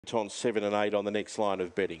On 7 and 8 on the next line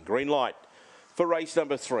of betting. Green light for race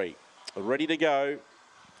number 3. Ready to go.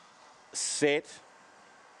 Set.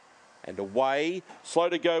 And away. Slow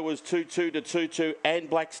to go was 2-2 to 2-2 and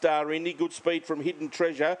Black Star Indy. Good speed from Hidden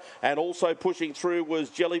Treasure. And also pushing through was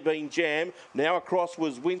Jelly Bean Jam. Now across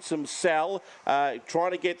was Winsome Sal.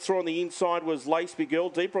 Trying to get through on the inside was Laceby Girl.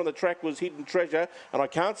 Deeper on the track was Hidden Treasure. And I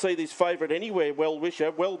can't see this favourite anywhere, Well Wisher.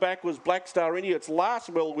 Well back was Black Star Indy. Its last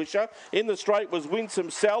Well Wisher. In the straight was Winsome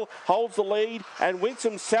Sal. Holds the lead. And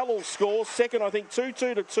Winsome Sal will score. Second, I think,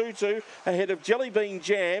 2-2 to 2-2 ahead of Jelly Bean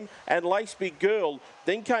Jam and Laceby Girl.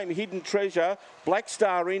 Then came Hidden Treasure, Black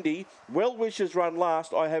Star Indy, Well Wishes run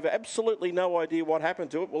last. I have absolutely no idea what happened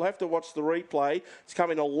to it. We'll have to watch the replay. It's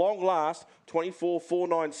coming a long last,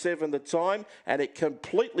 24.497 the time, and it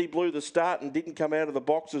completely blew the start and didn't come out of the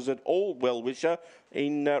boxes at all, Well Wisher,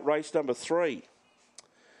 in race number 3.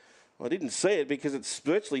 Well, I didn't see it because it's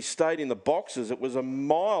virtually stayed in the boxes. It was a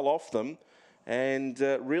mile off them and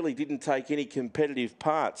really didn't take any competitive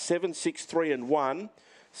part. 7, 6, 3 and 1.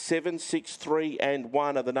 7, 6, 3 and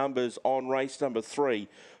 1 are the numbers on race number 3.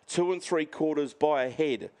 2 3/4 by a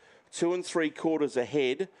head. 2 3/4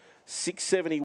 ahead. 670.